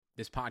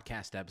This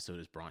podcast episode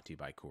is brought to you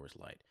by Coors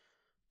Light.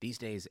 These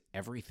days,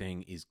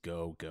 everything is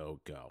go, go,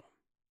 go.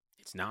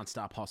 It's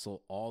nonstop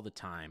hustle all the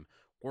time.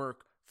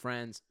 Work,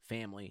 friends,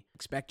 family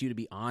expect you to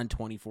be on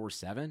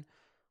 24/7.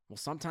 Well,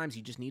 sometimes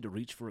you just need to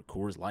reach for a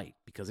Coors Light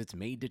because it's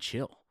made to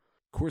chill.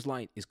 Coors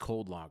Light is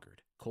cold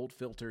lagered, cold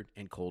filtered,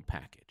 and cold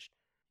packaged.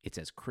 It's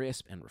as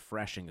crisp and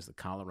refreshing as the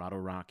Colorado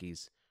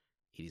Rockies.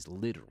 It is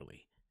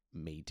literally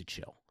made to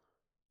chill.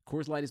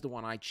 Coors Light is the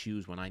one I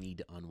choose when I need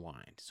to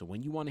unwind. So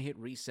when you want to hit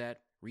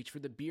reset, reach for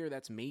the beer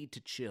that's made to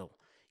chill.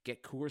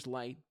 Get Coors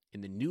Light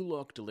in the new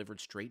look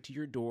delivered straight to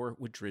your door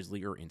with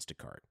Drizzly or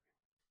Instacart.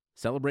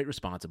 Celebrate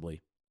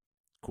responsibly.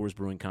 Coors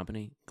Brewing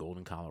Company,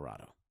 Golden,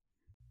 Colorado.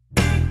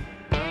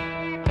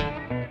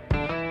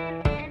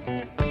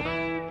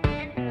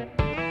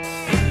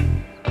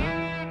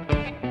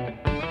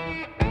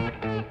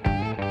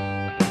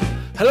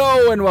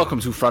 Hello and welcome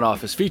to Front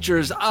Office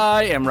Features.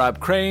 I am Rob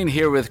Crane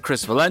here with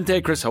Chris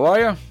Valente. Chris, how are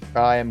you?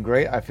 I am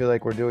great. I feel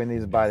like we're doing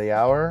these by the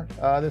hour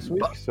this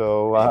week.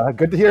 So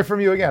good to hear from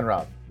you again,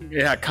 Rob.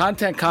 Yeah,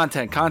 content.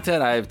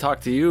 I've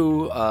talked to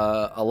you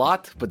a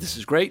lot, but this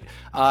is great.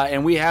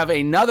 And we have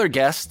another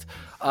guest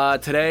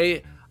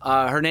today.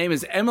 Her name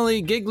is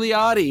Emily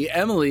Gigliotti.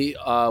 Emily,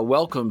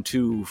 welcome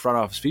to Front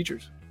Office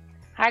Features.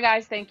 Hi,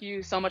 guys. Thank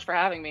you so much for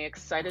having me.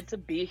 Excited to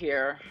be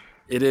here.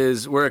 It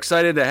is. We're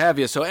excited to have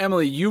you. So,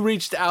 Emily, you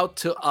reached out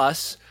to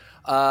us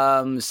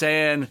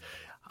saying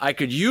I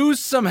could use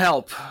some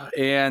help.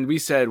 And we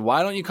said,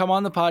 why don't you come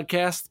on the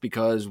podcast?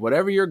 Because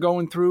whatever you're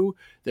going through,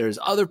 there's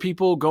other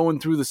people going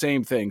through the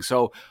same thing.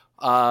 So,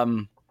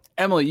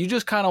 Emily, you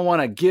just kind of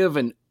want to give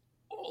an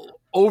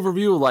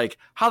overview, like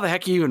how the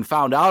heck you even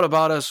found out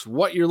about us,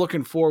 what you're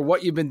looking for,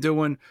 what you've been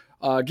doing.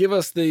 Give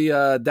us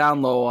the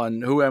down low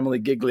on who Emily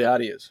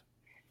Gigliotti is.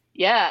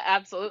 Yeah,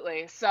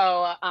 absolutely. So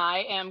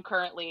I am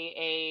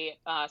currently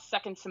a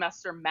second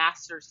semester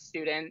master's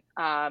student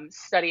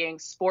studying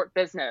sport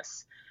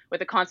business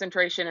with a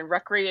concentration in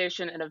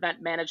recreation and event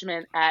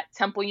management at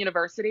Temple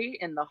University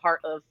in the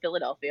heart of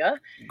Philadelphia.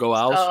 Go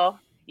Owls. So,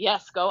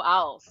 yes, go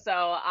Owls. So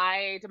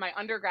I did my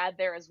undergrad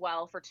there as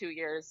well for 2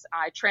 years.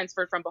 I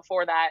transferred from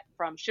before that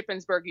from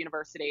Shippensburg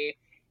University,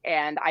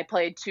 and I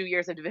played 2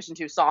 years of Division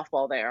II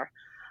softball there.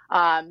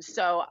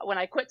 So when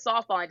I quit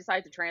softball, I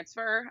decided to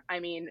transfer. I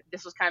mean,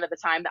 this was kind of the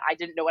time that I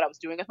didn't know what I was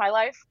doing with my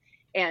life.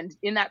 And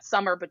in that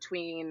summer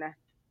between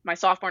my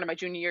sophomore and my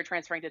junior year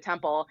transferring to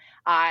Temple,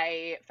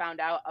 I found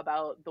out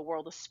about the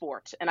world of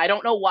sport. And I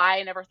don't know why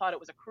I never thought it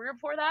was a career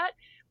before that,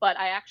 but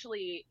I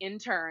actually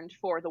interned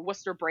for the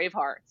Worcester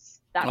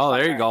Bravehearts.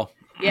 There you go.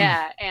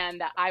 Yeah.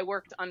 And I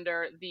worked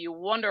under the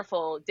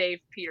wonderful Dave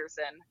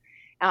Peterson.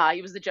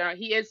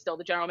 He is still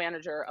the general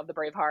manager of the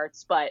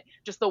Bravehearts, but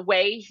just the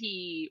way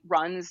he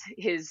runs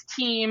his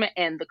team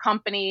and the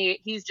company,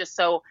 he's just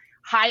so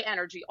high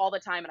energy all the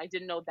time. And I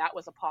didn't know that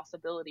was a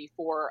possibility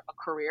for a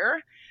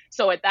career.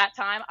 So at that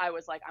time I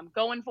was like, I'm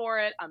going for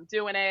it. I'm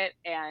doing it.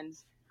 And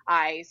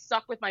I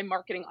stuck with my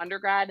marketing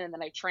undergrad. And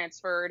then I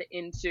transferred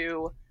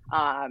into,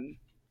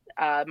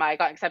 I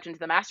got accepted into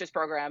the master's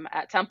program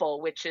at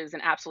Temple, which is an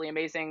absolutely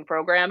amazing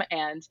program.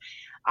 And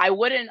I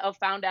wouldn't have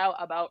found out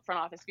about Front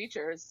Office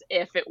Features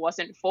if it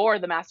wasn't for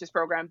the master's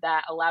program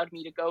that allowed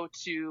me to go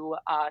to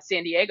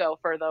San Diego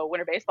for the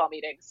winter baseball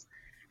meetings.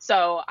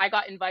 So I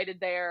got invited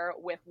there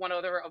with one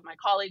other of my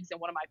colleagues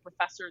and one of my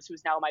professors,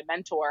 who's now my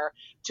mentor,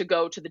 to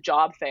go to the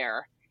job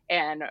fair.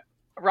 And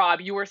Rob,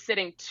 you were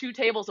sitting 2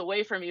 tables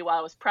away from me while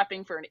I was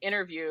prepping for an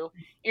interview,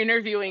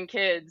 interviewing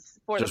kids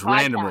for just the podcast.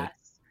 Randomly.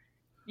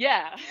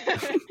 Yeah.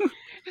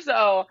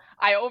 So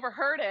I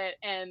overheard it,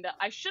 and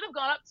I should have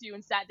gone up to you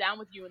and sat down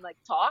with you and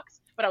talked,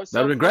 but I was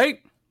That would have been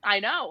great.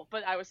 I know,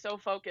 but I was so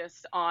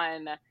focused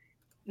on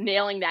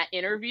nailing that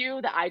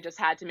interview that I just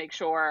had to make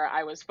sure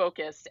I was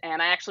focused.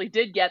 And I actually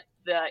did get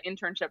the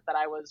internship that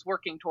I was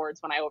working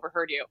towards when I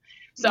overheard you.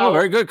 So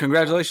very good.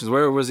 Congratulations.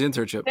 Where was the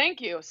internship?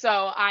 Thank you. So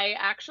I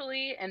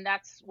actually, and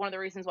that's one of the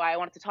reasons why I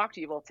wanted to talk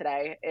to you both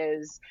today,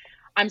 is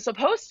I'm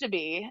supposed to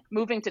be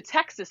moving to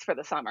Texas for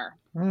the summer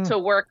to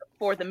work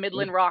for the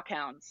Midland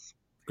Rockhounds.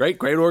 Great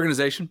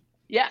organization.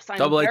 Yes.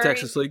 AA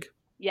Texas League.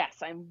 Yes,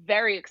 I'm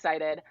very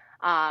excited.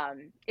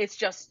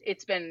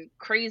 It's been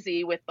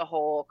crazy with the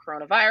whole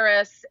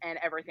coronavirus and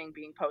everything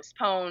being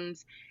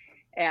postponed.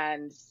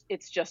 And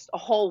it's just a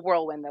whole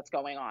whirlwind that's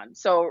going on.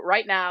 So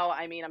right now,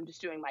 I mean, I'm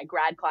just doing my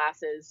grad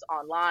classes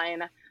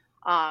online,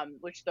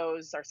 which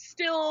those are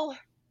still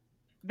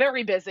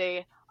very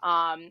busy.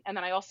 And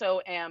then I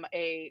also am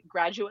a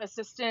graduate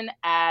assistant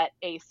at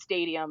a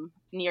stadium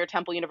near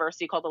Temple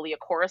University called the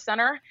Liacouras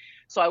Center.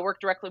 So I work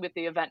directly with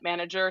the event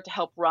manager to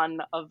help run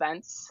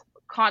events,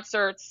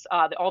 concerts,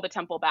 all the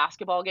Temple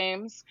basketball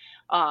games,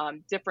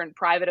 different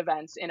private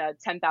events in a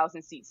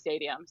 10,000 seat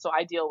stadium. So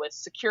I deal with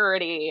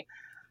security.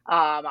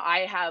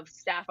 I have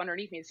staff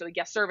underneath me, so the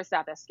guest service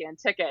staff that scan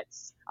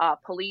tickets,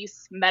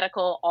 police,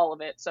 medical, all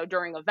of it. So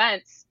during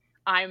events,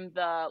 I'm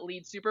the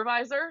lead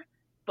supervisor,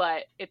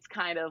 but it's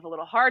kind of a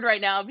little hard right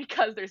now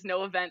because there's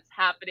no events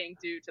happening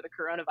due to the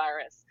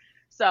coronavirus.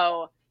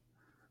 So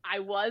I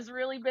was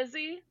really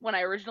busy when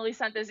I originally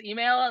sent this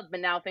email, but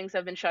now things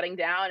have been shutting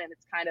down, and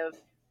it's kind of,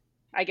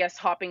 I guess,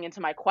 hopping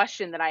into my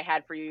question that I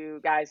had for you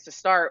guys to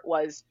start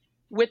was,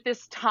 with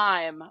this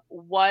time,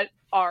 what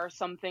are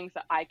some things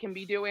that I can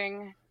be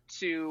doing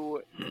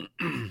to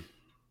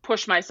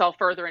push myself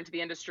further into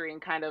the industry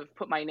and kind of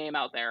put my name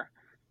out there?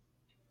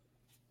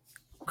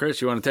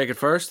 Chris, you want to take it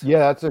first?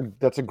 Yeah,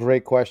 that's a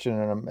great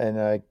question,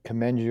 and I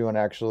commend you on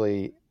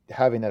actually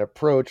having that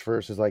approach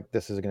versus like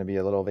this is going to be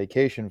a little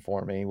vacation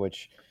for me,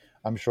 which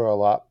I'm sure a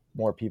lot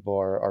more people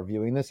are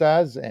viewing this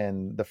as,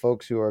 and the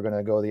folks who are going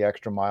to go the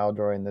extra mile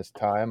during this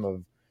time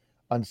of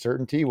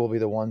uncertainty will be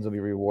the ones that will be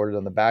rewarded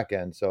on the back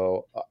end.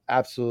 So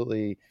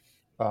absolutely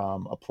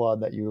applaud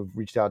that you've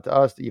reached out to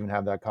us to even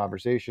have that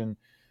conversation.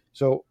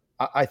 So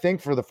I think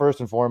for the first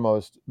and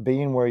foremost,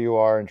 being where you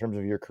are in terms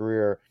of your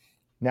career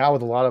now,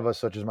 with a lot of us,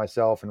 such as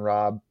myself and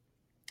Rob,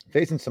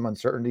 facing some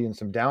uncertainty and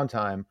some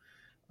downtime,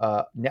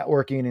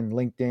 networking and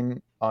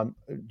LinkedIn,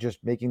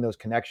 just making those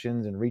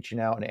connections and reaching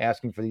out and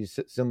asking for these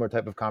similar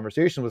type of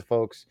conversations with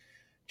folks,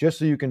 just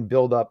so you can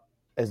build up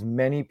as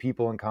many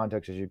people and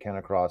contacts as you can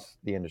across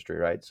the industry,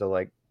 right? So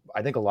like,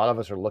 I think a lot of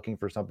us are looking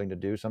for something to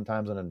do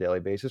sometimes on a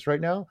daily basis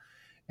right now.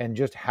 And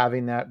just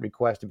having that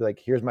request to be like,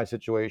 here's my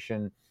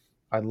situation.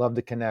 I'd love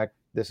to connect.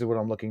 This is what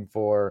I'm looking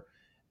for.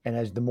 And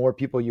as the more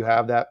people you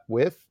have that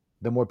with,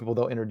 the more people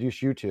they'll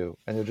introduce you to,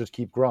 and they'll just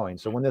keep growing.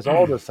 So when this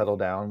all does settle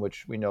down,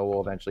 which we know will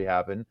eventually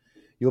happen,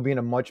 you'll be in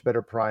a much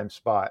better prime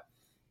spot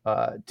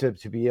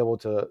to be able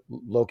to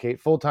locate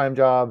full-time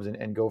jobs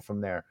and go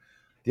from there.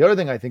 The other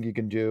thing I think you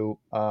can do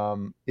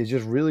is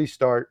just really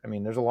start. I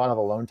mean, there's a lot of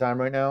alone time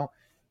right now,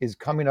 is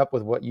coming up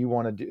with what you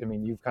want to do. I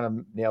mean, you've kind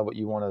of nailed what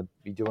you want to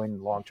be doing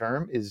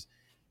long-term. Is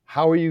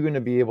how are you going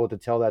to be able to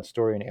tell that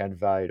story and add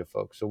value to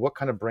folks? So what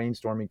kind of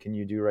brainstorming can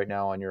you do right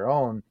now on your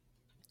own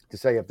to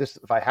say,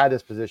 if I had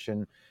this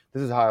position,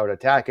 this is how I would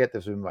attack it.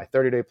 This would be my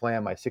 30-day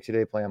plan, my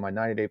 60-day plan, my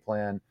 90-day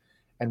plan,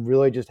 and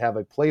really just have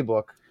a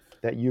playbook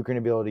that you're going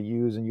to be able to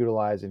use and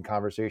utilize in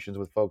conversations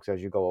with folks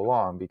as you go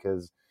along.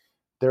 Because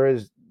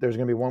there's going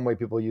to be one way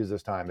people use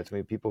this time. It's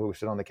going to be people who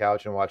sit on the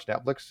couch and watch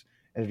Netflix,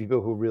 and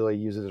people who really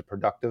use it as a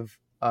productive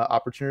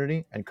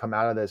opportunity and come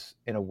out of this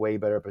in a way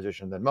better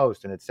position than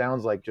most. And it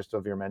sounds like, just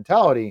of your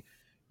mentality,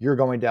 you're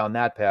going down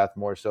that path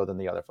more so than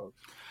the other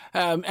folks.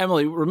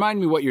 Emily, remind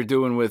me what you're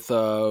doing with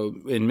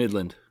in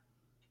Midland.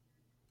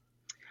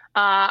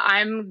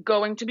 I'm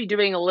going to be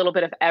doing a little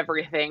bit of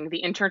everything.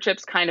 The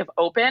internship's kind of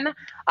open.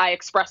 I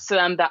expressed to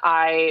them that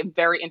I'm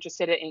very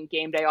interested in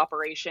game day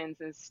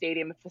operations and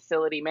stadium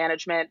facility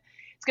management.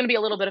 It's going to be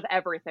a little bit of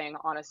everything,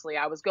 honestly.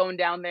 I was going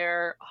down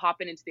there,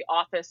 hopping into the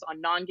office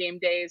on non-game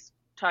days,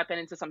 tapping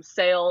into some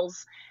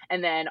sales,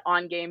 and then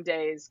on game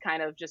days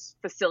kind of just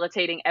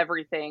facilitating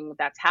everything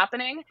that's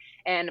happening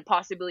and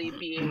possibly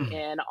being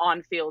an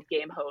on-field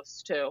game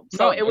host too.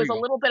 So it was a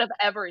little bit of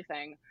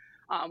everything,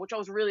 which I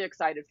was really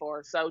excited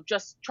for. So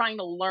just trying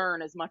to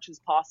learn as much as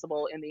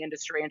possible in the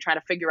industry and trying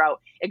to figure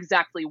out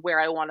exactly where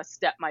I want to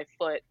step my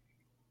foot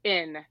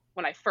in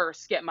when I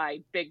first get my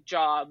big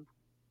job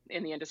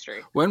in the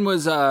industry. When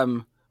was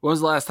the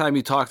last time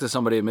you talked to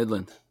somebody at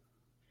Midland?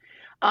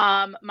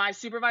 My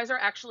supervisor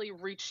actually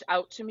reached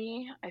out to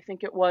me. I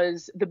think it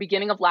was the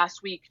beginning of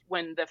last week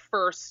when the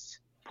first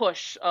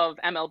push of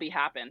MLB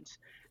happened.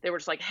 They were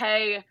just like,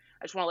 hey,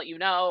 I just want to let you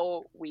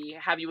know we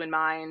have you in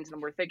mind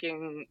and we're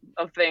thinking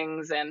of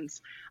things, and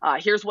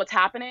here's what's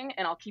happening,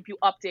 and I'll keep you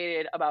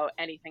updated about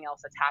anything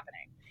else that's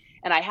happening.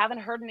 And I haven't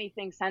heard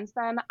anything since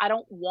then. I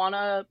don't want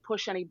to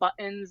push any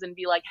buttons and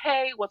be like,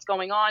 hey, what's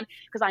going on?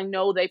 Because I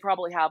know they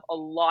probably have a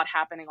lot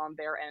happening on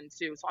their end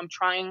too. So I'm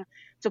trying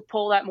to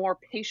pull that more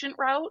patient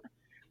route.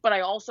 But I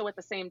also, at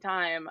the same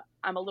time,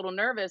 I'm a little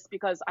nervous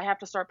because I have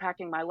to start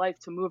packing my life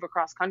to move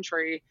across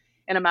country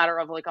in a matter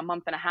of like a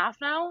month and a half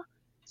now.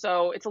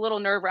 So it's a little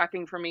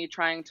nerve-wracking for me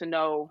trying to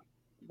know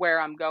where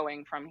I'm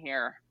going from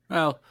here.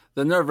 Well,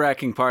 the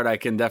nerve-wracking part I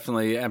can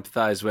definitely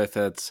empathize with.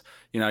 It's,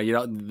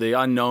 the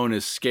unknown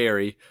is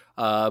scary,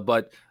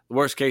 but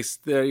worst case,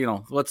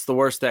 what's the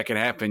worst that can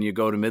happen? You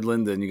go to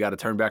Midland and you got to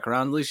turn back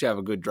around. At least you have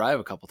a good drive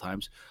a couple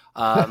times.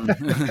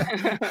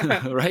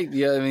 Right?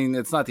 Yeah, I mean,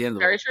 it's not the end of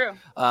the world. Very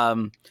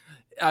true.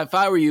 If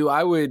I were you,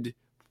 I would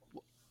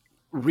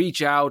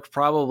reach out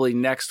probably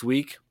next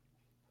week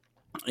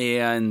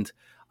and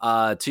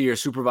to your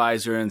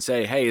supervisor and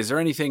say, hey, is there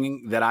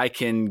anything that I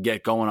can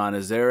get going on?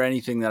 Is there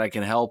anything that I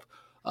can help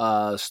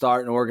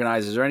start and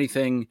organize? Is there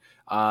anything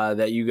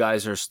that you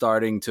guys are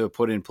starting to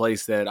put in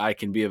place that I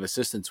can be of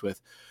assistance with?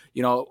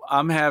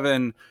 I'm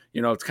having,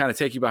 to kind of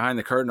take you behind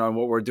the curtain on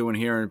what we're doing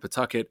here in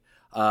Pawtucket.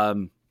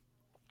 I'm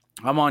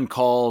on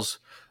calls,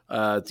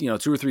 2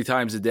 or 3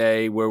 times a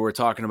day where we're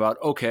talking about,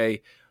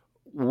 okay,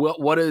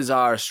 what is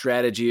our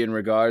strategy in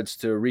regards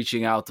to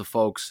reaching out to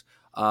folks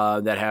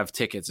that have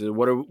tickets?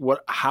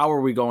 How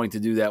are we going to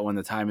do that when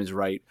the time is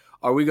right?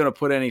 Are we going to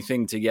put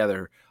anything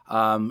together?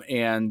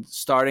 And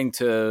starting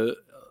to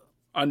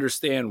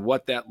understand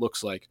what that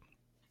looks like.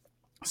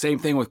 Same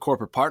thing with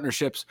corporate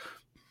partnerships.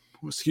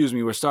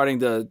 We're starting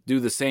to do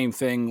the same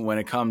thing when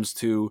it comes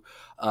to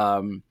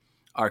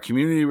Our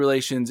community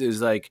relations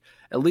is like,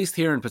 at least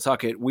here in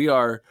Pawtucket, we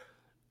are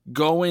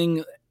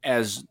going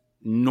as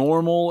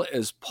normal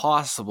as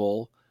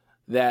possible,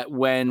 that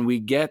when we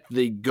get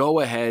the go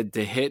ahead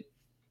to hit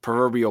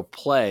proverbial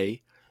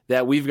play,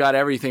 that we've got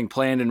everything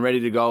planned and ready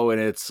to go. And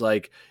it's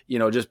like,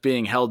 just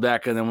being held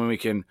back. And then when we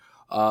can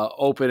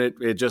open it,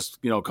 it just,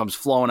 comes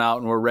flowing out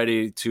and we're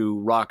ready to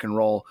rock and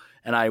roll.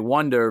 And I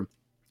wonder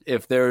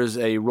if there's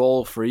a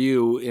role for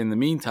you in the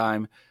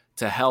meantime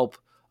to help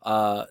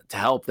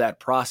that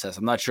process.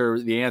 I'm not sure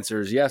the answer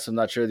is yes. I'm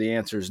not sure the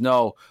answer is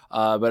no.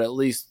 But at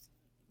least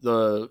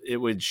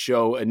it would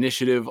show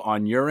initiative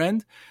on your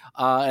end,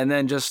 and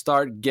then just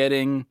start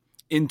getting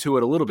into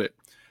it a little bit.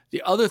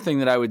 The other thing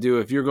that I would do,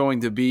 if you're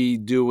going to be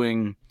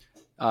doing,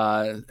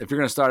 if you're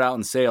going to start out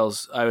in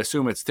sales, I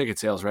assume it's ticket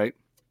sales, right?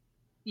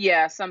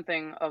 Yeah,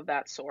 something of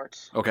that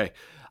sort. Okay.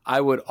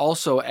 I would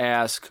also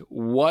ask,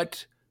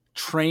 what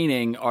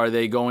training are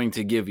they going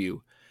to give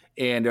you?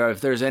 And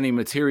if there's any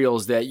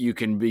materials that you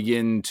can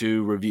begin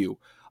to review.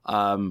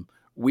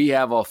 We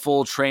have a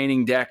full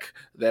training deck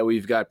that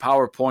we've got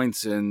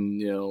PowerPoints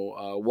and,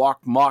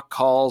 mock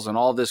calls and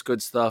all this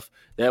good stuff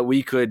that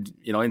we could,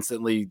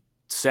 instantly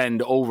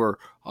send over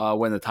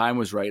when the time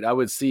was right. I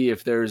would see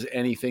if there's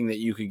anything that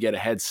you could get a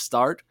head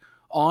start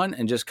on,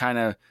 and just kind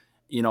of,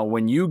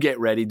 when you get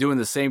ready, doing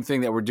the same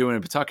thing that we're doing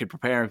in Pawtucket,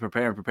 preparing.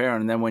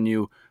 And then when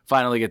you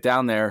finally get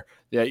down there,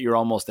 that you're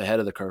almost ahead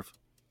of the curve.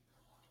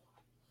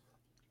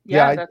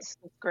 Yeah, that's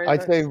great.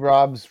 I'd say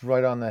Rob's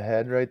right on the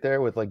head right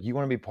there with, like, you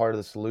want to be part of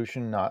the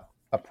solution, not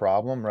a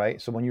problem, right?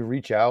 So when you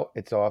reach out,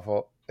 it's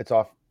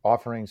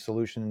offering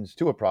solutions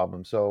to a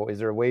problem. So is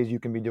there ways you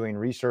can be doing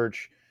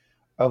research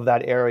of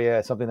that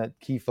area, something that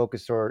key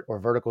focus or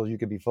verticals you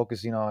could be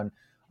focusing on?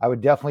 I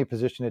would definitely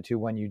position it to,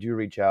 when you do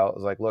reach out,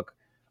 is like, look,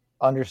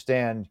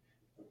 understand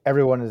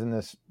everyone is in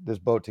this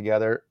boat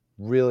together,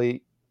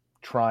 really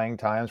trying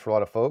times for a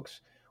lot of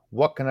folks.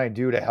 What can I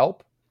do to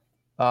help?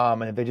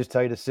 And if they just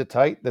tell you to sit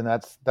tight, then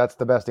that's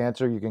the best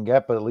answer you can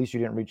get. But at least you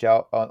didn't reach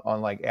out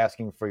on like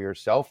asking for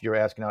yourself. You're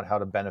asking out how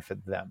to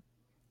benefit them.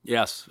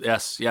 Yes.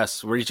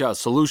 Reach out.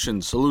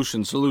 Solutions.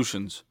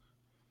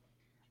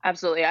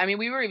 Absolutely. I mean,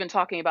 we were even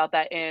talking about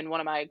that in one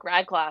of my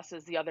grad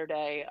classes the other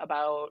day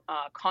about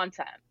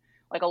content.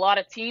 Like, a lot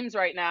of teams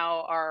right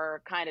now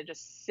are kind of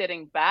just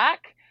sitting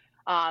back,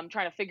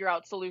 trying to figure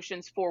out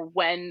solutions for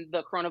when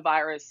the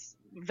coronavirus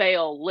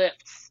veil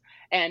lifts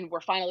and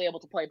we're finally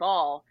able to play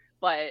ball.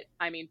 But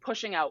I mean,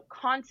 pushing out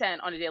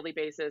content on a daily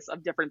basis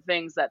of different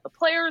things that the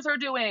players are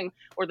doing,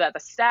 or that the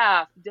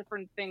staff,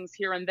 different things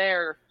here and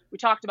there. We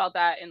talked about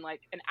that in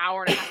like an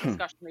hour and a half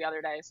discussion the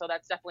other day. So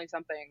that's definitely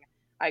something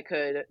I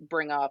could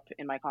bring up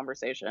in my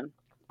conversation.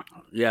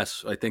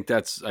 Yes, I think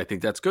that's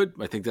good.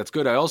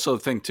 I also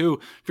think too,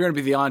 if you're going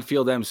to be the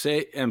on-field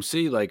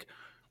MC, like,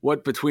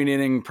 what between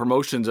inning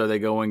promotions are they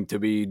going to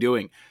be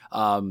doing?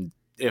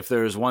 If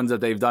there's ones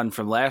that they've done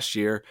from last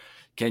year,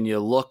 can you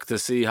look to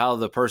see how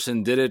the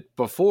person did it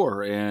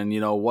before? And,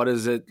 what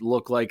does it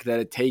look like that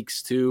it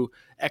takes to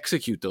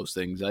execute those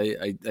things?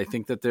 I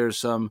think that there's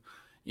some,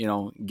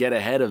 get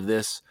ahead of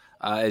this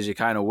as you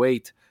kind of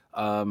wait,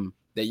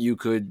 that you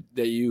could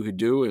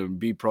do and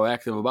be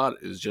proactive about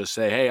it. Is just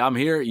say, hey, I'm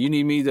here. You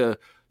need me to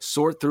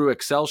sort through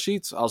Excel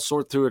sheets? I'll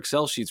sort through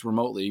Excel sheets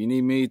remotely. You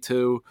need me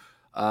to,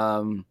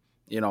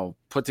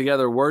 put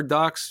together Word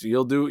docs?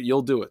 You'll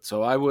do it.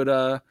 So I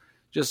would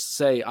just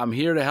say, I'm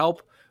here to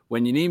help.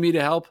 When you need me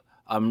to help,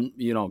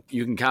 you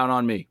can count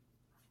on me.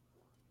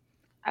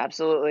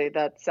 Absolutely.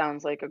 That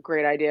sounds like a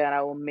great idea. And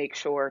I will make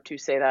sure to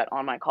say that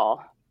on my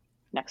call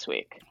next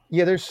week.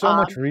 Yeah, there's so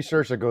much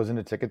research that goes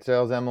into ticket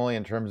sales, Emily,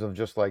 in terms of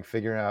just like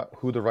figuring out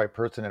who the right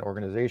person at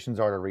organizations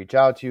are to reach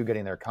out to,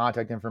 getting their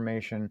contact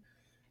information,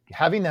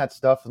 having that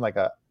stuff like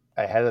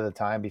ahead of the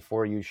time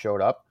before you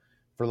showed up,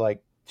 for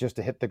like just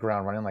to hit the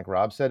ground running, like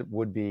Rob said,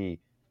 would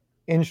be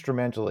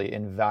instrumentally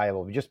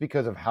invaluable, just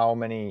because of how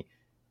many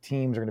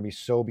teams are going to be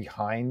so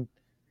behind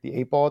the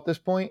eight ball at this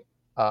point.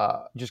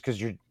 Just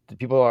because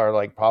people are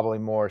like probably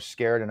more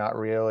scared and not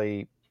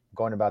really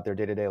going about their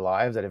day-to-day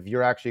lives, that if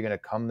you're actually going to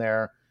come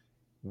there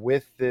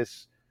with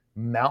this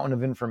mountain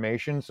of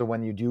information, so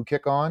when you do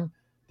kick on,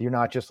 you're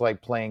not just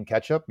like playing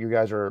catch up. You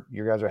guys are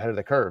ahead of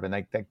the curve. And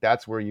I think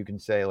that's where you can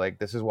say, like,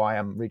 this is why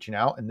I'm reaching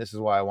out and this is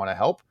why I want to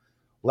help.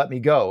 Let me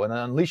go and then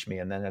unleash me.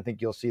 And then I think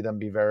you'll see them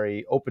be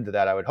very open to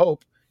that, I would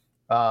hope.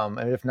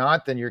 And if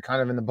not, then you're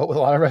kind of in the boat with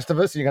a lot of the rest of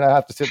us. You're going to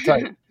have to sit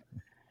tight.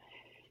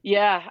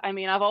 Yeah. I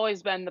mean, I've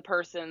always been the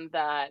person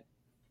that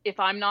if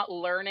I'm not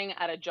learning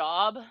at a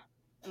job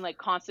and like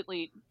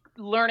constantly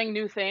learning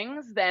new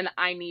things, then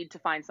I need to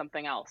find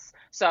something else.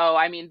 So,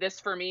 I mean, this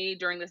for me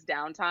during this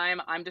downtime,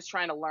 I'm just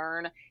trying to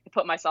learn and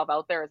put myself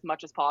out there as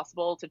much as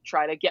possible to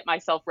try to get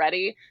myself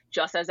ready,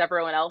 just as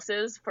everyone else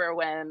is, for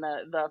when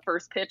the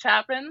first pitch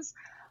happens.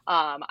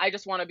 I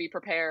just want to be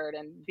prepared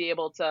and be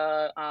able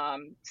to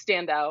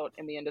stand out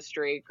in the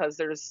industry, because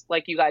there's,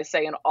 like you guys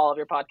say in all of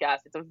your podcasts,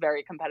 it's a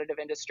very competitive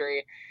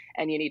industry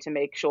and you need to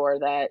make sure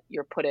that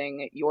you're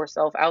putting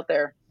yourself out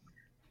there.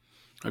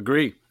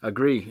 Agree.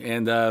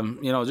 And,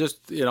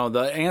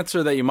 the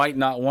answer that you might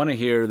not want to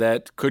hear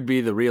that could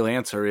be the real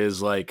answer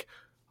is like,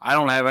 I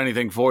don't have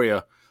anything for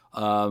you,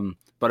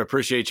 but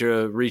appreciate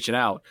you reaching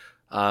out.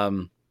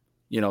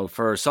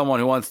 For someone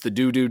who wants to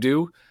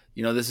do,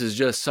 this is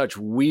just such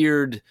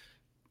weird,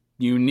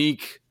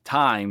 unique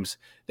times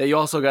that you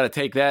also got to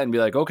take that and be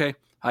like, okay,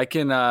 I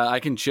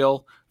can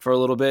chill for a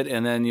little bit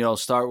and then,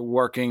 start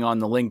working on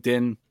the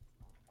LinkedIn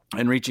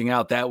and reaching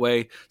out that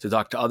way to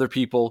talk to other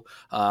people,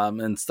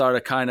 and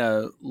start kind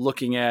of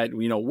looking at,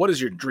 what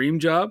is your dream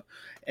job?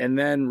 And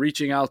then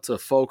reaching out to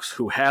folks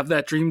who have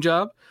that dream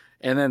job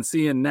and then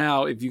seeing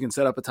now if you can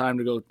set up a time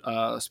to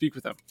go speak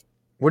with them.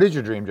 What is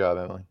your dream job,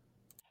 Emily?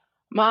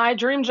 My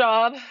dream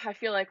job, I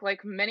feel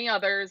like many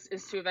others,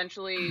 is to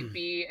eventually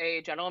be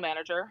a general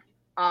manager.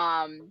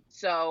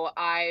 So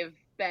I've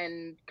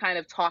been kind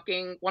of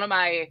talking, one of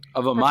my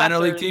of a minor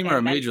league team or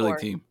a major league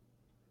team?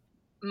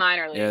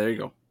 Minor league. Yeah, there you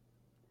go.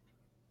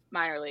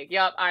 Minor league.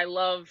 Yep. I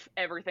love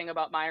everything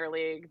about minor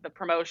league, the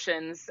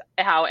promotions,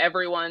 how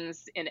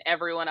everyone's in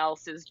everyone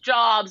else's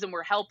jobs and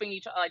we're helping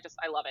each other. I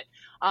love it.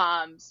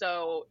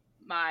 So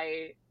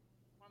one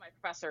of my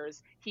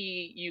professors,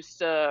 he used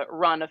to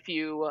run a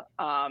few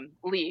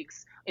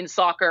leagues in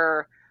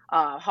soccer,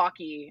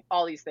 hockey,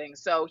 all these things.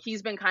 So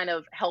he's been kind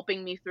of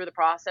helping me through the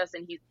process,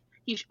 and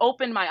he's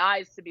opened my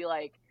eyes to be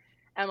like,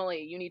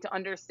 Emily, you need to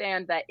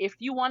understand that if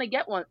you want to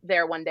get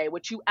there one day,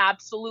 which you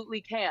absolutely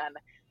can,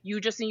 you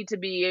just need to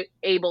be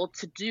able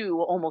to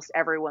do almost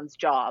everyone's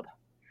job.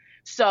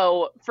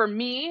 So for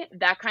me,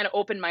 that kind of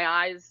opened my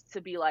eyes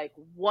to be like,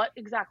 what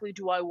exactly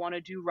do I want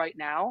to do right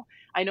now?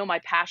 I know my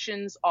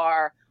passions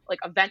are like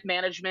event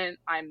management.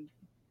 I'm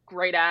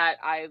great at.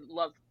 I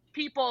love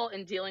people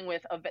and dealing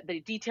with the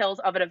details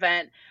of an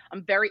event.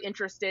 I'm very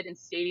interested in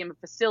stadium and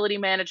facility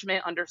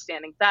management,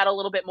 understanding that a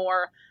little bit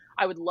more.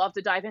 I would love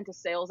to dive into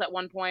sales at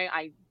one point.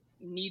 I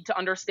need to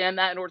understand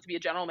that in order to be a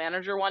general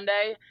manager one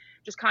day.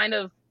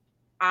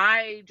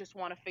 I just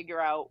want to figure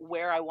out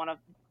where I want to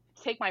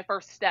take my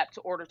first step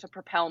to order to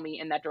propel me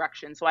in that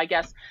direction. So I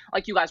guess,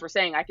 like you guys were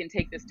saying, I can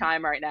take this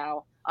time right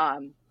now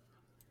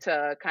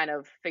to kind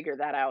of figure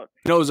that out.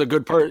 It was a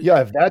good person.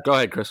 Yeah, Go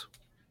ahead, Chris.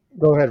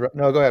 Go ahead.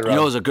 No, go ahead,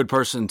 Rob. Is a good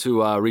person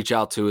to reach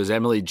out to is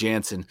Emily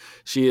Jansen.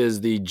 She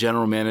is the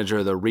general manager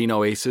of the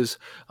Reno Aces,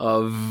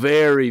 a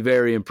very,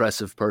 very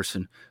impressive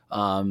person.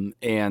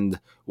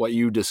 And what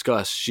you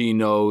discussed, she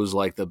knows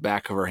like the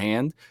back of her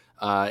hand.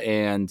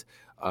 And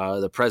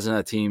the president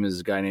of the team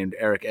is a guy named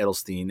Eric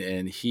Edelstein,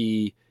 and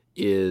he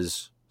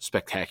is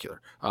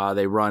spectacular.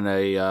 They run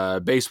a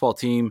baseball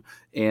team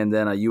and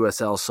then a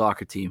USL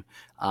soccer team.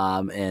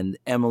 And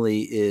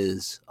Emily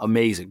is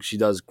amazing. She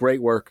does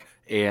great work,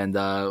 and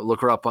look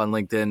her up on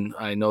LinkedIn.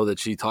 I know that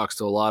she talks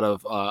to a lot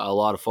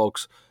of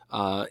folks,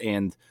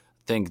 and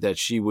think that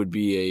she would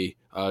be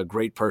a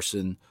great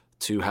person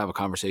to have a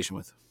conversation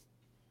with.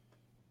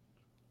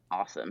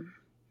 Awesome.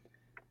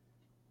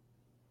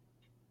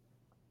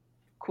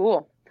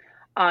 Cool.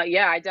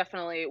 Yeah, I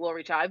definitely will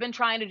reach out. I've been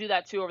trying to do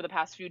that too over the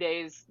past few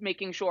days,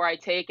 making sure I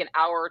take an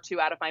hour or two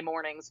out of my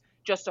mornings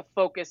just to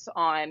focus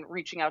on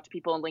reaching out to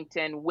people on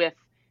LinkedIn with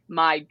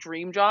my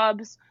dream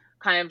jobs,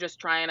 kind of just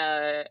trying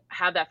to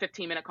have that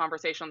 15-minute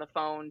conversation on the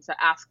phone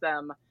to ask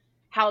them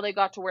how they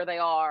got to where they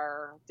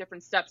are,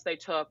 different steps they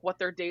took, what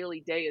their daily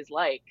day is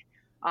like.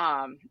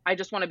 I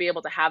just want to be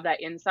able to have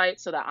that insight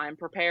so that I'm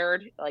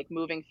prepared, like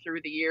moving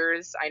through the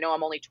years. I know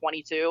I'm only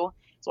 22,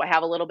 so I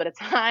have a little bit of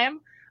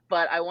time,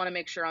 but I want to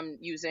make sure I'm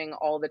using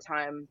all the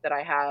time that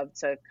I have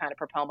to kind of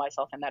propel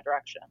myself in that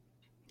direction.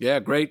 Yeah,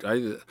 great.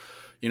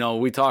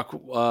 We talk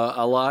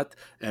a lot,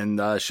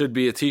 and should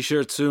be a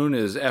T-shirt soon,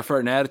 is effort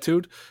and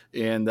attitude.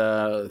 And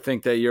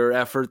think that your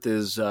effort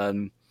is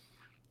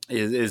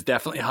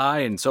definitely high,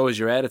 and so is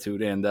your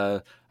attitude. And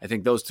I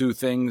think those two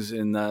things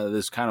in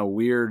this kind of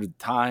weird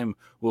time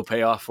will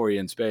pay off for you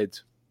in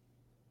spades.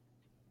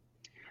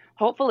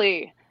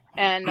 Hopefully.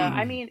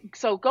 And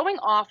so going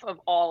off of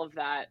all of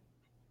that,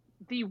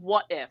 the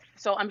what if.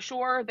 So I'm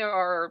sure there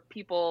are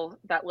people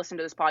that listen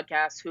to this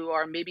podcast who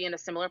are maybe in a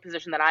similar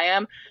position that I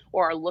am,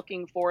 or are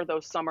looking for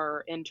those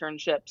summer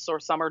internships or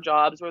summer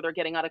jobs where they're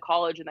getting out of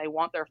college and they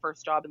want their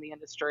first job in the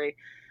industry.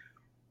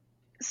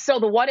 So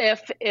the what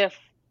if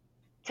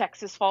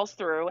Texas falls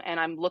through and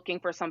I'm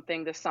looking for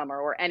something this summer,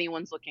 or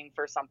anyone's looking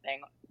for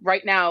something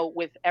right now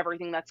with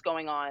everything that's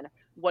going on,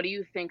 what do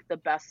you think the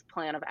best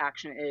plan of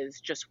action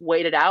is? Just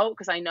wait it out?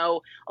 Because I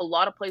know a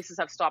lot of places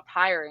have stopped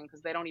hiring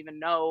because they don't even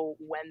know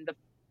when the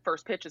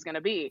first pitch is going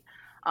to be.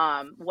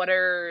 What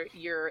are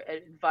your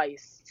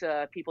advice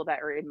to people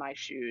that are in my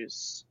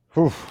shoes?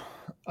 Loaded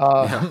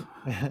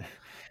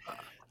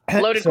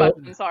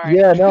question. Sorry.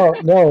 Yeah,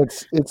 no,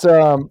 it's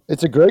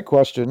a great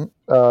question.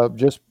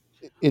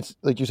 It's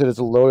like you said, it's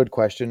a loaded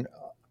question.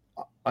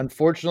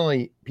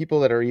 Unfortunately,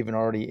 people that are even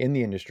already in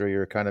the industry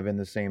are kind of in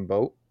the same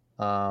boat.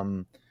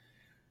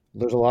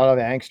 There's a lot of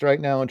angst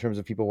right now in terms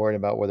of people worrying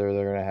about whether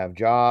they're going to have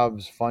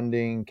jobs,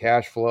 funding,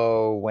 cash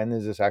flow. When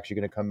is this actually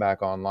going to come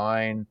back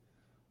online?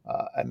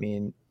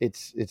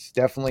 It's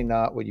definitely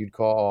not what you'd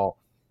call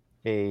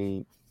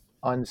a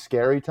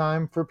unscary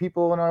time for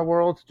people in our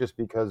world, just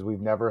because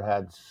we've never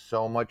had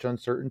so much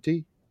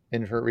uncertainty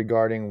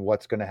regarding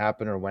what's going to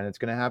happen or when it's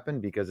going to happen,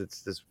 because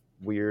it's this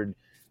weird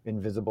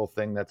invisible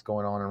thing that's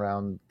going on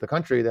around the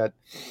country that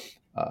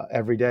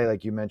every day,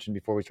 like you mentioned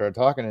before we started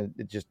talking,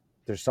 it just,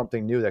 there's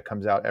something new that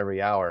comes out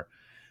every hour.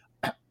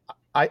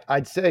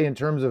 I'd say in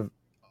terms of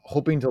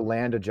hoping to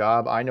land a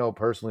job, I know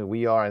personally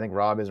we are, I think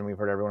Rob is, and we've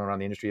heard everyone around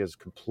the industry has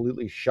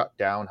completely shut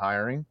down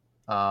hiring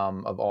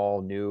of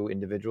all new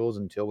individuals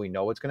until we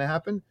know what's going to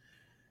happen.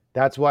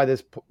 That's why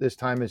this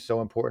time is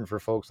so important for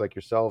folks like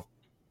yourself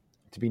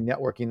to be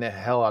networking the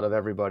hell out of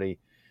everybody.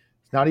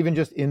 It's not even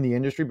just in the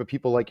industry, but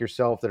people like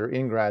yourself that are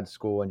in grad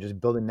school and just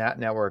building that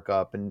network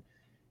up. And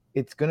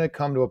it's going to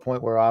come to a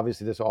point where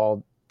obviously this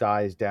all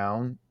dies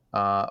down,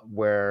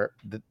 where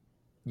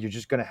you're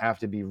just going to have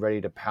to be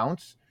ready to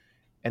pounce.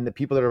 And the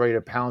people that are ready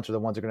to pounce are the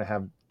ones that are going to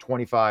have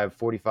 25,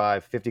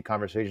 45, 50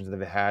 conversations that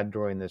they've had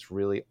during this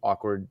really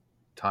awkward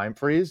time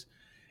freeze.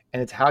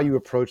 And it's how you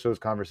approach those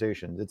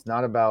conversations. It's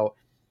not about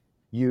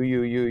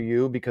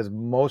you, because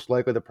most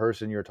likely the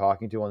person you're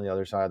talking to on the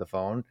other side of the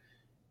phone,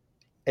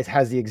 it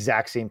has the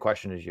exact same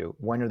question as you.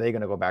 When are they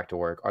going to go back to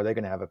work? Are they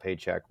going to have a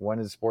paycheck? When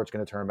is sports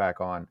going to turn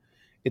back on?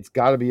 It's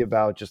got to be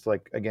about just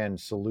like, again,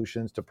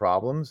 solutions to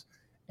problems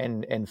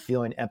and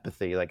feeling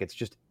empathy. Like, it's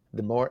just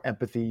the more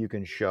empathy you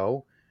can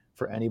show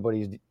for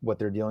anybody's what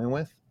they're dealing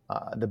with,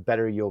 the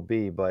better you'll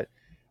be. But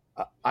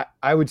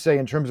I would say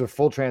in terms of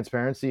full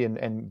transparency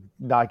and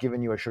not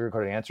giving you a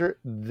sugar-coated answer,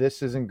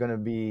 this isn't going to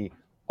be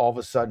all of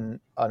a sudden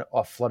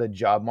a flooded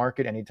job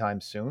market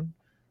anytime soon,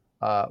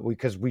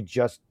 because we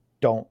just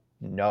don't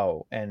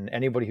know. And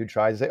anybody who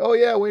tries to say, oh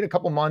yeah, wait a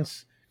couple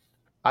months,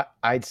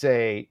 I'd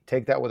say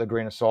take that with a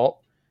grain of salt.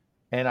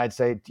 And I'd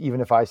say, even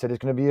if I said it's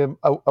going to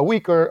be a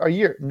week or a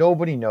year,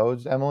 nobody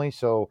knows, Emily.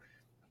 So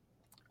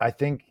I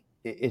think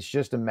it's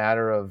just a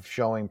matter of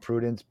showing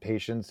prudence,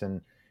 patience,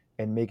 and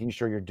making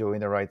sure you're doing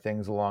the right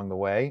things along the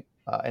way.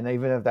 And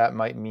even if that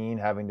might mean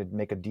having to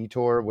make a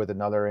detour with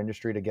another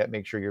industry to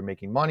make sure you're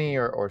making money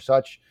or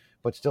such,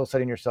 but still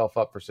setting yourself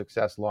up for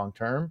success long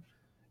term,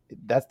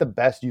 that's the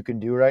best you can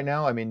do right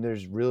now. I mean,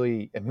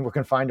 we're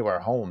confined to our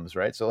homes,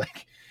 right? So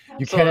like,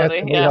 you can't ask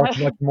somebody else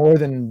much more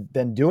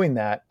than doing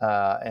that.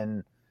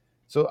 And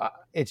so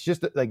it's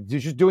just like,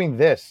 just doing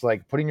this,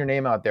 like putting your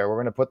name out there. We're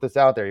going to put this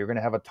out there. You're going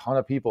to have a ton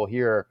of people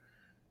here.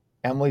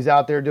 Emily's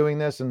out there doing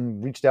this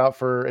and reached out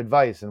for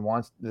advice and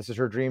this is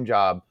her dream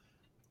job.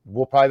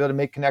 We'll probably be able to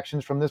make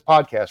connections from this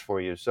podcast for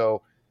you.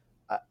 So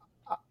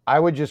I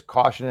would just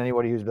caution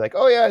anybody who's like,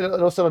 oh yeah,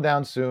 it'll settle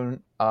down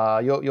soon.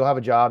 You'll have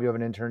a job, you'll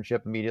have an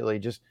internship immediately.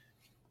 Just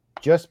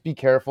be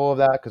careful of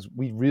that, because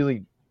we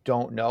really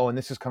don't know. And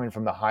this is coming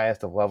from the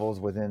highest of levels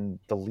within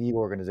the league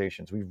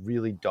organizations. We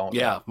really don't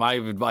know. My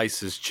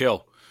advice is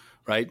chill,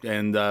 right?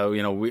 And,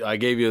 I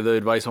gave you the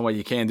advice on what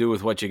you can do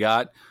with what you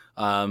got.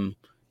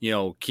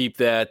 Keep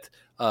that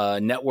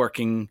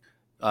networking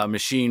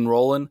machine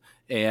rolling,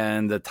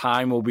 and the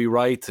time will be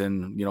right.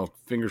 And,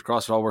 fingers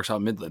crossed it all works out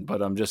in Midland.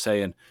 But I'm just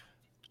saying,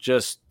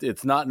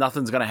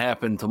 nothing's going to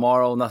happen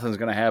tomorrow. Nothing's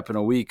going to happen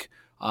a week.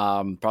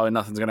 Probably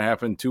nothing's going to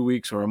happen 2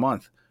 weeks or a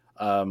month.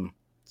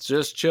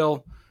 Just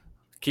chill,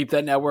 keep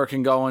that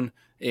networking going,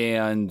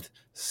 and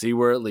see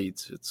where it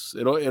leads.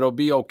 It'll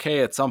be okay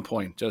at some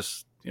point.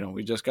 Just,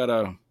 we just got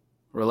to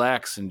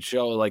relax and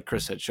show, like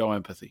Chris said, show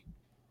empathy.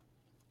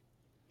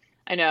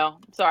 I know.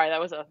 Sorry, that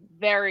was a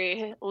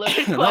very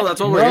limited question. No, that's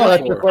what we're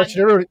here for.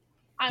 Question.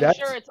 I'm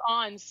sure it's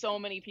on so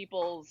many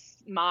people's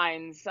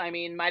minds. I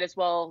mean, might as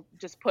well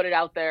just put it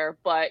out there.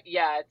 But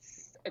yeah,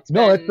 it's it's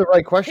the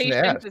right question to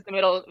ask. Patience is the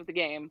middle of the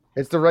game.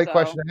 It's the right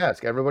question to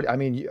ask. Everybody, I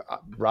mean,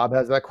 Rob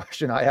has that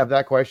question. I have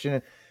that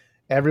question.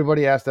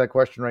 Everybody asks that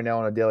question right now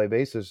on a daily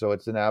basis. So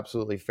it's an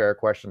absolutely fair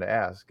question to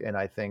ask. And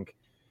I think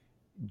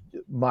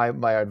my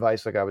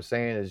advice, like I was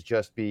saying, is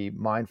just be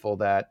mindful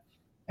that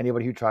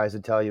anybody who tries to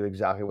tell you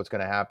exactly what's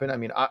going to happen. I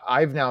mean,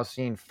 I've now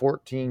seen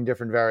 14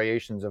 different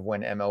variations of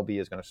when MLB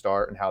is going to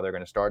start and how they're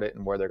going to start it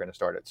and where they're going to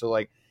start it. So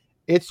like,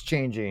 it's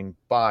changing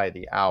by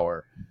the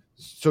hour.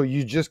 So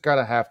you just got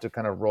to have to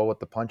kind of roll with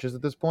the punches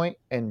at this point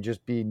and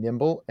just be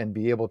nimble and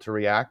be able to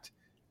react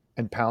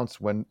and pounce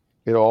when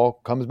it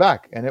all comes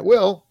back, and it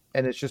will.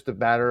 And it's just a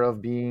matter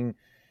of being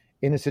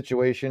in a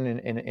situation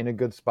and in a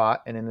good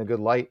spot and in a good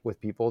light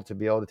with people to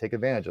be able to take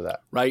advantage of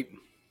that. Right.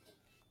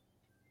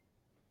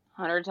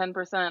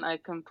 110%. I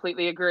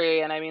completely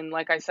agree. And I mean,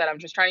 like I said, I'm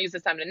just trying to use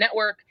this time to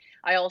network.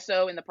 I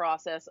also in the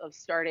process of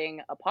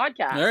starting a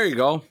podcast. There you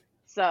go.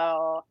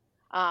 So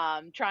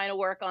trying to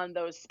work on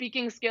those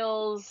speaking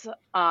skills.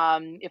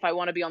 If I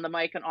want to be on the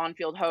mic and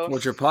on-field host.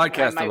 What's your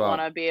podcast I might about?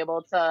 want to be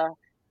able to.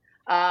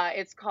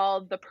 It's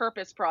called The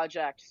Purpose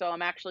Project. So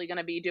I'm actually going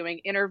to be doing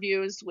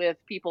interviews with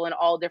people in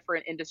all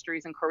different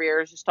industries and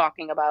careers, just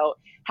talking about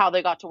how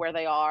they got to where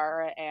they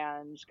are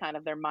and kind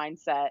of their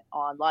mindset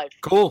on life.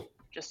 Cool.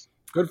 Just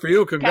good for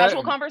you.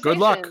 casual conversations. Good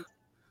luck.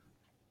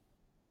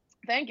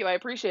 Thank you. I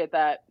appreciate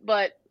that.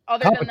 But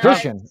other than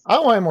Competition. that, I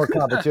don't want any more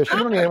competition.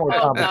 We don't need any more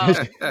oh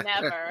competition. no,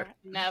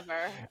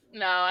 never.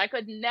 No, I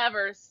could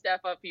never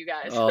step up you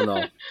guys. Oh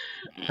no.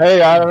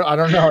 Hey, I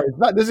don't know.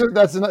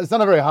 It's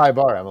not a very high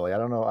bar, Emily. I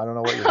don't know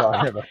what you're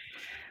talking about.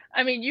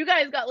 I mean, you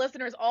guys got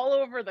listeners all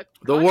over the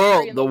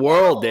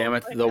world, damn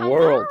it, Like, the come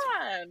world.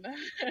 on.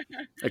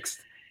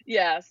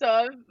 Yeah, so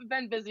I've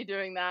been busy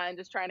doing that and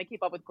just trying to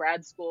keep up with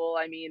grad school.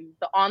 I mean,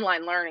 the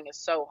online learning is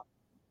so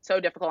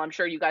difficult. I'm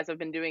sure you guys have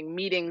been doing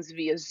meetings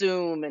via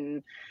Zoom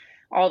and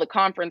all the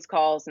conference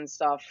calls and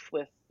stuff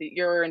with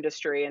your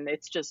industry, and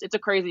it's a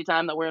crazy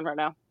time that we're in right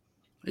now.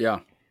 Yeah,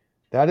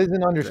 that is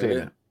an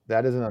understatement.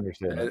 That is an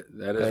understatement.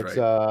 That is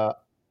right.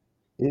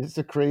 It's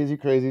a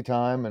crazy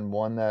time, and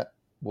one that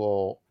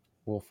we'll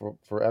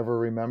forever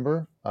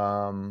remember.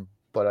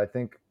 But I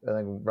think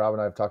Rob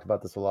and I have talked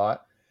about this a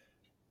lot.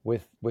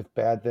 With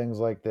bad things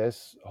like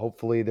this,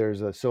 hopefully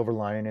there's a silver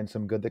lining and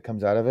some good that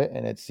comes out of it.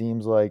 And it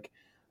seems like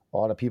a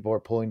lot of people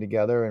are pulling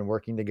together and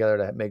working together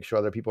to make sure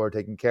other people are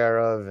taken care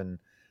of. And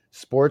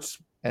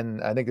sports,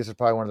 and I think this is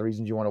probably one of the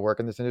reasons you want to work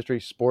in this industry,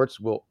 sports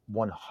will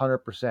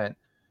 100%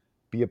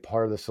 be a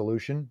part of the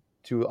solution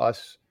to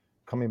us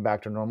coming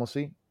back to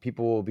normalcy.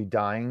 People will be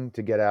dying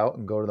to get out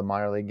and go to the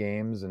minor league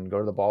games and go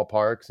to the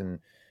ballparks and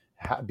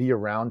be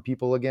around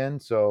people again.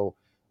 So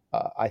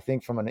I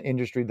think from an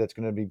industry that's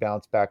going to be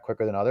bounced back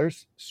quicker than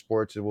others,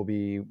 sports will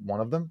be one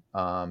of them,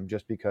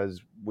 just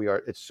because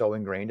it's so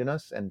ingrained in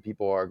us and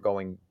people are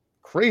going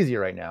crazy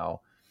right now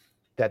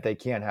that they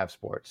can't have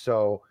sports.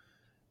 So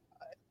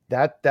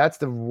that's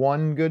the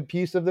one good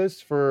piece of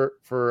this for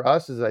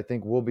us, is I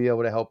think we'll be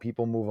able to help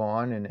people move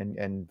on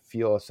and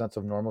feel a sense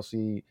of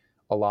normalcy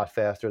a lot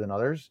faster than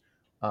others.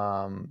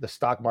 The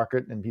stock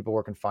market and people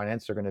working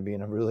finance are going to be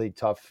in a really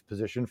tough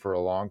position for a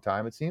long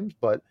time, it seems,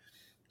 but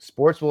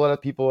sports will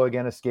let people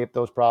again escape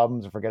those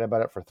problems and forget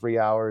about it for 3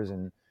 hours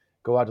and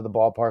go out to the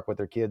ballpark with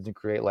their kids and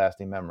create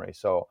lasting memories.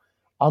 So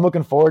I'm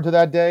looking forward to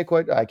that day.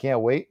 I can't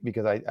wait,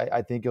 because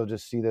I think you'll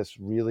just see this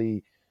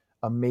really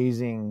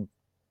amazing,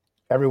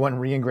 everyone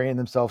reingraining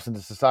themselves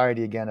into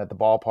society again at the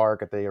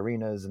ballpark, at the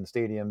arenas and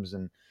stadiums.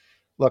 And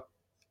look,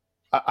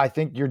 I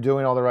think you're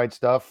doing all the right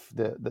stuff,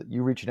 that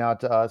you reaching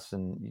out to us,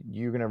 and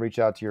you're going to reach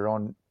out to your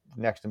own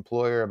next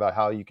employer about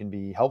how you can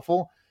be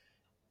helpful.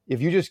 If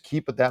you just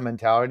keep with that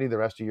mentality the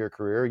rest of your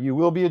career, you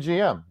will be a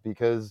GM,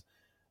 because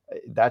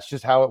that's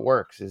just how it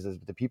works, is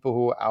the people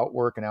who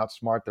outwork and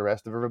outsmart the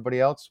rest of everybody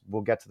else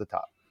will get to the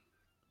top.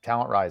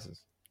 Talent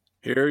rises.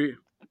 Hear you.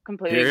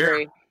 Completely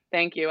agree.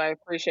 Thank you. I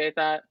appreciate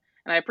that.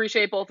 And I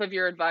appreciate both of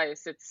your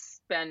advice.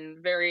 It's been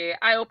very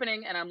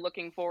eye-opening, and I'm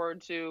looking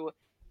forward to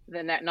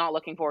not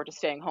looking forward to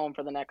staying home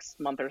for the next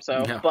month or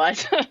so,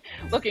 but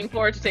looking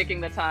forward to taking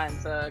the time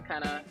to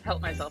kind of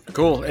help myself.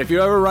 Cool. If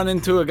you ever run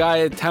into a guy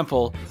at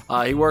Temple,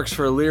 he works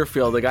for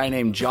Learfield, a guy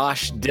named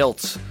Josh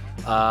Diltz.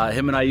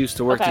 Him and I used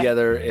to work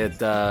together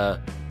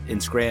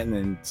in Scranton,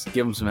 and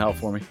give him some help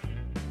for me.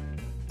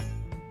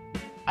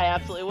 I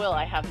absolutely will.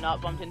 I have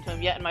not bumped into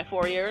him yet in my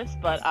 4 years,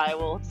 but I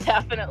will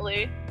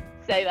definitely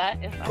say that.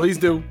 Please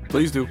do.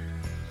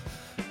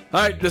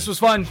 All right. This was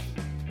fun.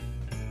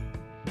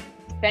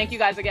 Thank you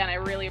guys again. I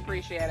really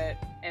appreciate it.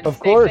 And of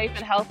stay course. safe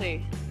and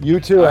healthy. You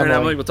too, All right,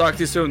 Emily. We'll talk to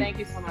you soon. Thank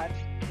you so much.